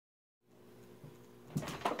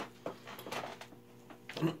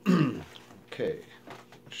Okay,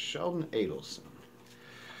 Sheldon Adelson.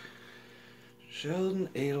 Sheldon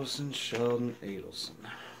Adelson, Sheldon Adelson.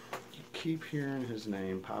 You keep hearing his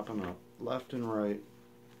name popping up left and right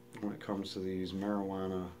when it comes to these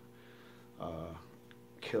marijuana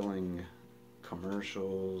killing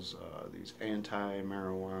commercials, these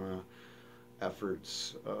anti-marijuana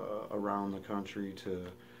efforts around the country to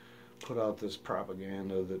put out this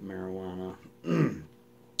propaganda that marijuana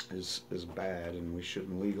is bad and we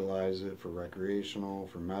shouldn't legalize it for recreational,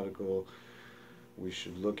 for medical. We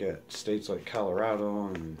should look at states like Colorado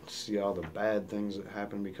and see all the bad things that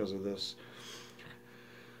happen because of this.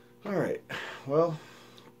 Alright, well,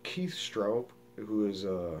 Keith Straup, who is,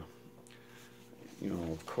 of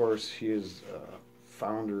course, he is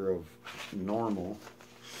founder of NORML.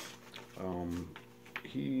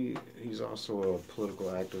 He's also a political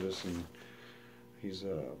activist, and he's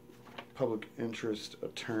a public interest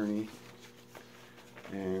attorney,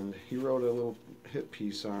 and he wrote a little hit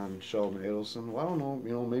piece on Sheldon Adelson. Well, I don't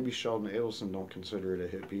know, maybe Sheldon Adelson don't consider it a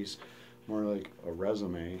hit piece, more like a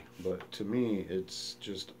resume, but to me it's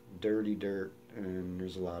just dirty dirt, and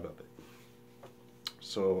there's a lot of it.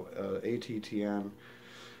 So ATTN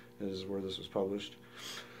is where this was published.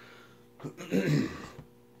 I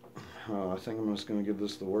think I'm just going to give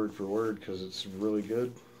this the word for word because it's really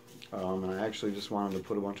good. And I actually just wanted to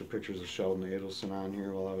put a bunch of pictures of Sheldon Adelson on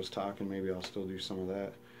here while I was talking. Maybe I'll still do some of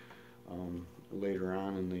that later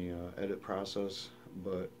on in the edit process,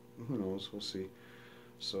 but who knows, we'll see.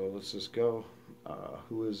 So let's just go.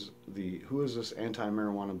 Who is this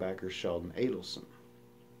anti-marijuana backer Sheldon Adelson?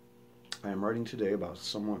 I am writing today about a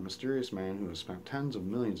somewhat mysterious man who has spent tens of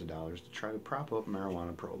millions of dollars to try to prop up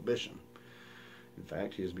marijuana prohibition. In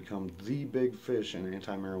fact, he has become the big fish in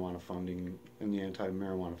anti-marijuana funding in the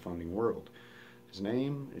anti-marijuana funding world. His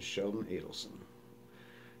name is Sheldon Adelson.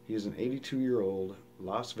 He is an 82-year-old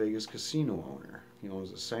Las Vegas casino owner. He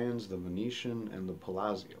owns the Sands, the Venetian, and the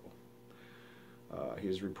Palazzo. He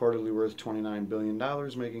is reportedly worth $29 billion,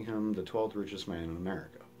 making him the 12th richest man in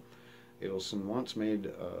America. Adelson once made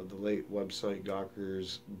the late website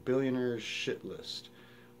Gawker's billionaires shit list,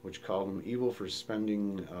 which called him evil for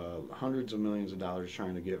spending hundreds of millions of dollars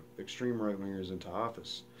trying to get extreme right-wingers into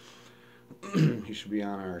office. He should be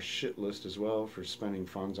on our shit list as well for spending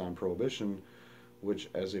funds on prohibition, which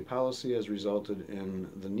as a policy has resulted in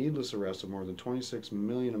the needless arrest of more than 26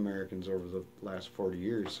 million Americans over the last 40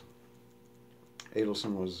 years.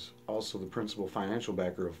 Adelson was also the principal financial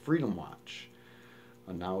backer of Freedom Watch,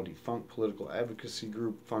 a now defunct political advocacy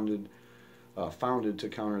group founded to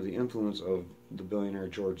counter the influence of the billionaire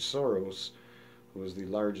George Soros, who was the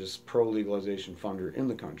largest pro-legalization funder in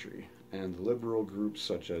the country, and liberal groups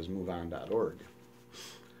such as MoveOn.org.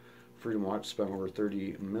 Freedom Watch spent over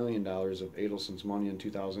 $30 million of Adelson's money in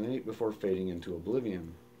 2008 before fading into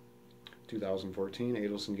oblivion. In 2014,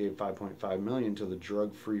 Adelson gave $5.5 million to the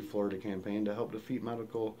Drug-Free Florida campaign to help defeat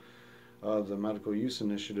the medical use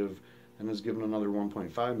initiative, and has given another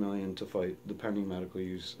 $1.5 million to fight the pending medical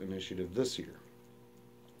use initiative this year,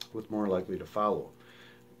 with more likely to follow.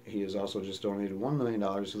 He has also just donated $1 million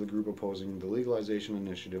to the group opposing the legalization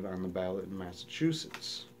initiative on the ballot in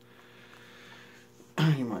Massachusetts.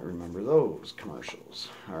 You might remember those commercials.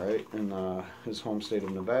 Alright, in his home state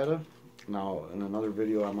of Nevada. Now, in another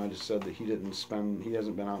video I might have said that he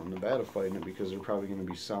hasn't been out in Nevada fighting it because they're probably going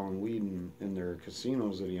to be selling weed in their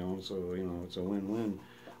casinos that he owns, so, it's a win-win.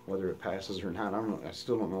 Whether it passes or not, I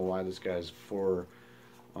still don't know why this guy's for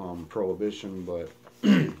prohibition, but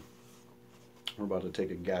we're about to take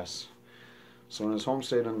a guess. So in his home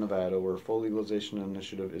state of Nevada, where a full legalization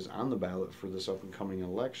initiative is on the ballot for this up-and-coming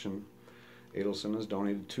election, Adelson has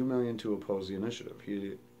donated $2 million to oppose the initiative.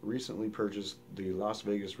 He recently purchased the Las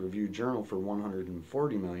Vegas Review-Journal for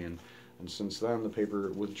 $140 million, and since then the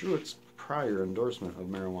paper withdrew its prior endorsement of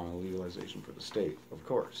marijuana legalization for the state, of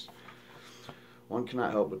course. One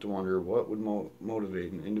cannot help but to wonder what would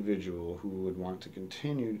motivate an individual who would want to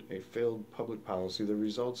continue a failed public policy that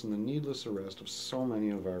results in the needless arrest of so many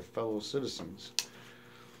of our fellow citizens.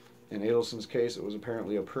 In Adelson's case, it was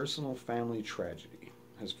apparently a personal family tragedy.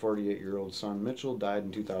 His 48-year-old son Mitchell died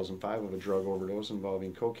in 2005 of a drug overdose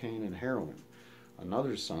involving cocaine and heroin.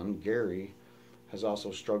 Another son, Gary, has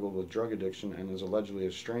also struggled with drug addiction and is allegedly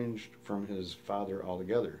estranged from his father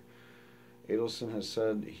altogether. Adelson has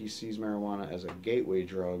said he sees marijuana as a gateway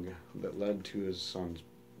drug that led to his son's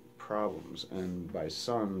problems, and by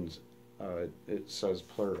sons, it says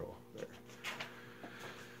plural there.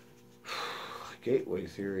 Gateway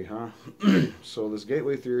theory, huh? So this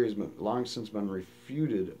gateway theory has long since been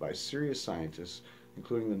refuted by serious scientists,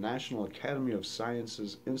 including the National Academy of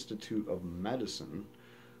Sciences Institute of Medicine,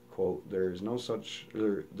 quote, there is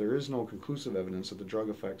no conclusive evidence that the drug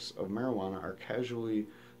effects of marijuana are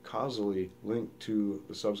causally linked to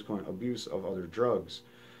the subsequent abuse of other drugs.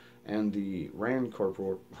 And the Rand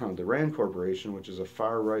Corporation, which is a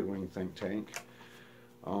far right-wing think tank,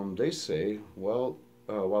 they say, well,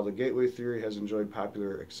 while the gateway theory has enjoyed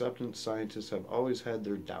popular acceptance, scientists have always had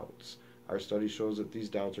their doubts. Our study shows that these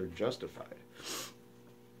doubts are justified.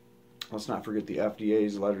 Let's not forget the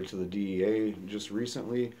FDA's letter to the DEA just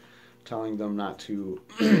recently, telling them not to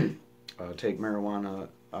take marijuana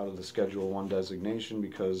out of the Schedule 1 designation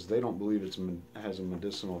because they don't believe it has a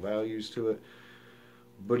medicinal values to it.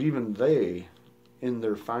 But even they, in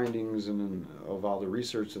their findings and of all the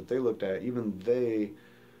research that they looked at, even they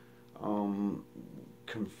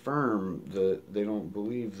confirm that they don't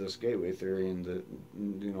believe this gateway theory, and that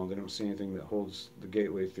they don't see anything that holds the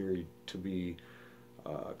gateway theory to be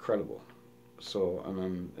credible. So, and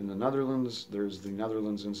then in the Netherlands, there's the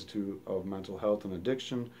Netherlands Institute of Mental Health and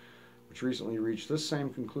Addiction, which recently reached this same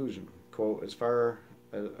conclusion. Quote, as for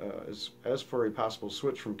a possible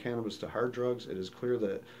switch from cannabis to hard drugs, it is clear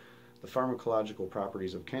that the pharmacological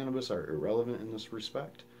properties of cannabis are irrelevant in this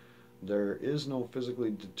respect. There is no physically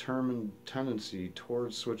determined tendency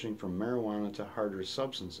towards switching from marijuana to harder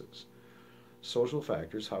substances. Social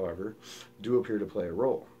factors, however, do appear to play a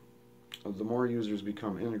role. The more users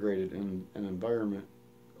become integrated in an environment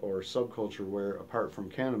or subculture where, apart from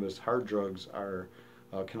cannabis, hard drugs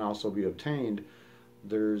can also be obtained,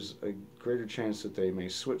 there's a greater chance that they may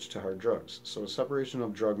switch to hard drugs. So separation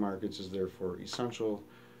of drug markets is therefore essential,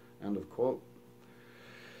 end of quote.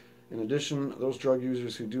 In addition, those drug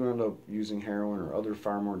users who do end up using heroin or other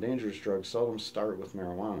far more dangerous drugs seldom start with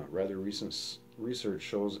marijuana. Rather, recent research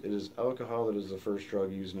shows it is alcohol that is the first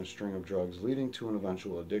drug used in a string of drugs leading to an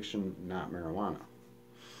eventual addiction, not marijuana.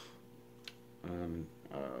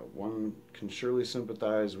 One can surely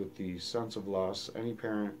sympathize with the sense of loss for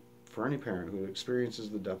any parent who experiences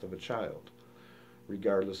the death of a child,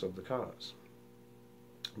 regardless of the cause.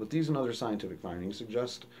 But these and other scientific findings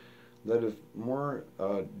suggest that if more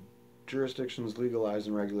jurisdictions legalize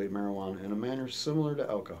and regulate marijuana in a manner similar to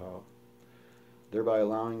alcohol, thereby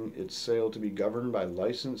allowing its sale to be governed by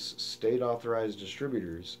licensed, state-authorized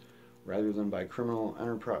distributors rather than by criminal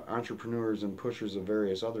entrepreneurs and pushers of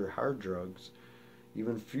various other hard drugs,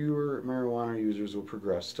 even fewer marijuana users will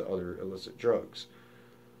progress to other illicit drugs.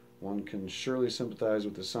 One can surely sympathize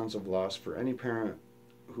with the sense of loss for any parent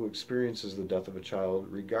who experiences the death of a child,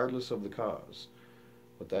 regardless of the cause.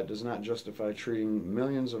 But that does not justify treating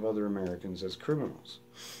millions of other Americans as criminals.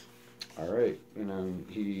 Alright, and then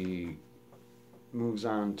he moves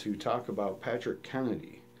on to talk about Patrick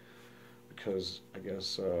Kennedy, because I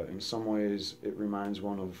guess in some ways it reminds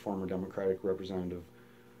one of the former Democratic Representative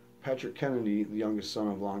Patrick Kennedy, the youngest son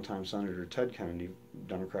of longtime Senator Ted Kennedy,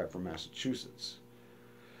 Democrat from Massachusetts.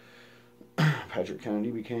 Patrick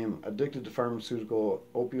Kennedy became addicted to pharmaceutical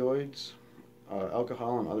opioids,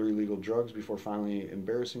 alcohol, and other illegal drugs before finally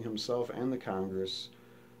embarrassing himself and the Congress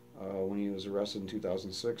when he was arrested in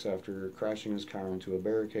 2006 after crashing his car into a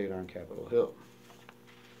barricade on Capitol Hill.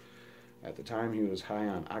 At the time, he was high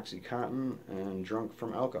on OxyContin and drunk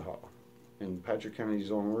from alcohol. In Patrick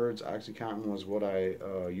Kennedy's own words, OxyContin was what I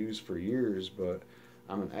used for years, but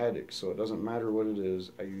I'm an addict, so it doesn't matter what it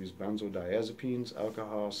is. I use benzodiazepines,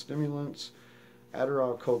 alcohol, stimulants,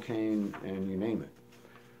 Adderall, cocaine, and you name it.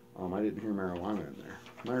 I didn't hear marijuana in there.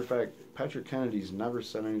 Matter of fact, Patrick Kennedy's never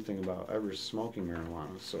said anything about ever smoking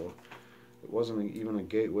marijuana, so it wasn't even a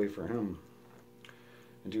gateway for him.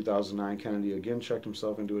 In 2009, Kennedy again checked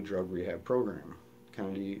himself into a drug rehab program.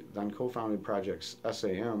 Kennedy then co-founded Project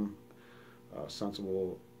SAM,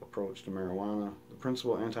 Sensible Approach to Marijuana, the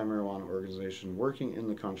principal anti-marijuana organization working in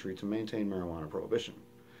the country to maintain marijuana prohibition.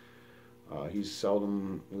 He's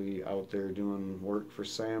seldomly out there doing work for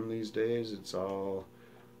Sam these days. It's all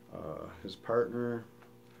his partner,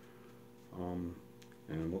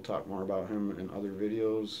 and we'll talk more about him in other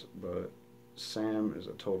videos, but Sam is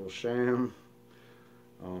a total sham.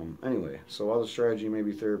 Anyway, so while the strategy may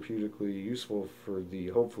be therapeutically useful for the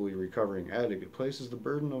hopefully recovering addict, it places the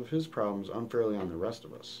burden of his problems unfairly on the rest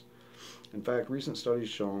of us. In fact, recent studies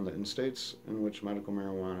shown that in states in which medical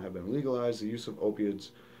marijuana have been legalized, the use of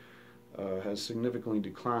opiates has significantly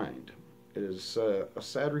declined. It is a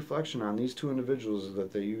sad reflection on these two individuals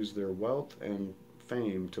that they use their wealth and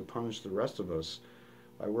fame to punish the rest of us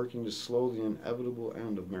by working to slow the inevitable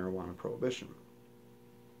end of marijuana prohibition.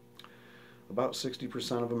 About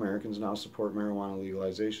 60% of Americans now support marijuana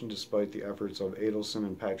legalization, despite the efforts of Adelson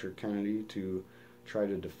and Patrick Kennedy to try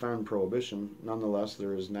to defend prohibition. Nonetheless,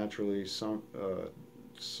 there is naturally some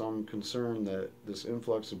concern that this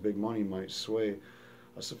influx of big money might sway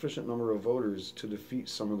a sufficient number of voters to defeat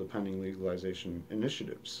some of the pending legalization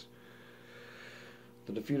initiatives.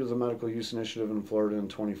 The defeat of the medical use initiative in Florida in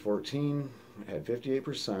 2014 had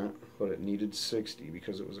 58%, but it needed 60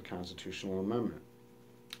 because it was a constitutional amendment.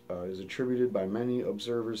 Is attributed by many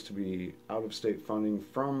observers to be out-of-state funding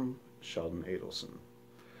from Sheldon Adelson.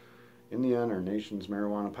 In the end, our nation's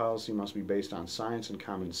marijuana policy must be based on science and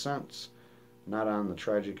common sense, not on the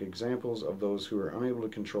tragic examples of those who are unable to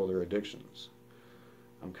control their addictions.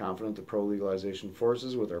 I'm confident the pro-legalization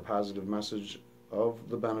forces, with our positive message of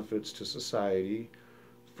the benefits to society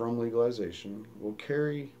from legalization, will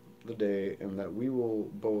carry the day, and that we will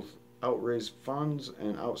both outraise funds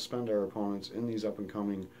and outspend our opponents in these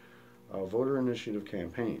up-and-coming voter initiative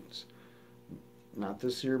campaigns. Not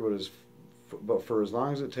this year, but for as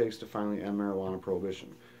long as it takes to finally end marijuana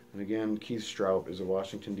prohibition. And again, Keith Straup is a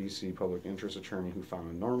Washington, D.C. public interest attorney who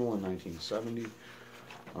founded NORML in 1970.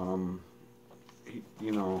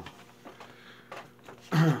 You know,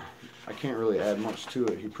 I can't really add much to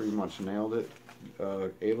it. He pretty much nailed it.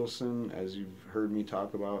 Adelson, as you've heard me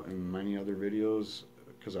talk about in many other videos,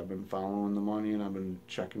 because I've been following the money and I've been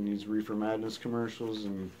checking these Reefer Madness commercials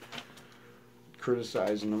and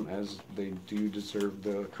criticizing them as they do deserve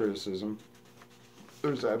the criticism.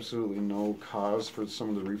 There's absolutely no cause for some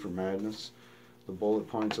of the Reefer Madness. The bullet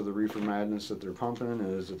points of the Reefer Madness that they're pumping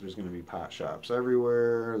is that there's going to be pot shops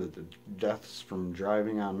everywhere, that the deaths from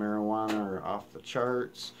driving on marijuana are off the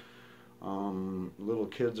charts. Little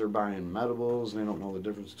kids are buying medibles, and they don't know the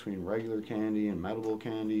difference between regular candy and medible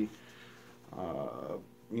candy.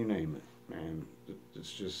 You name it, man.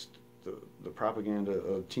 It's just the propaganda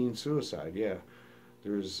of teen suicide. Yeah,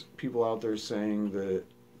 there's people out there saying that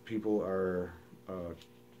people are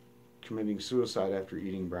committing suicide after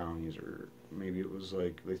eating brownies, or maybe it was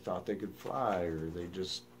like they thought they could fly, or they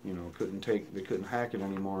just, you know, they couldn't hack it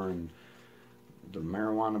anymore, and the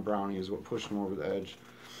marijuana brownie is what pushed them over the edge.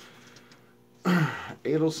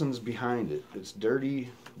 Adelson's behind it. It's dirty,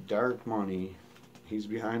 dark money. He's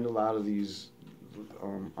behind a lot of these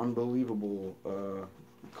unbelievable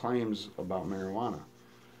claims about marijuana,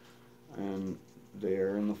 and they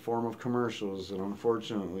are in the form of commercials. And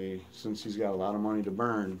unfortunately, since he's got a lot of money to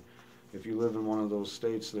burn, if you live in one of those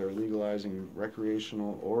states that are legalizing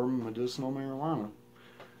recreational or medicinal marijuana,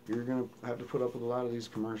 you're going to have to put up with a lot of these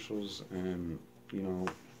commercials. And, you know,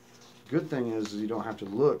 good thing is you don't have to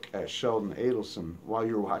look at Sheldon Adelson while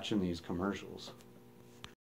you're watching these commercials.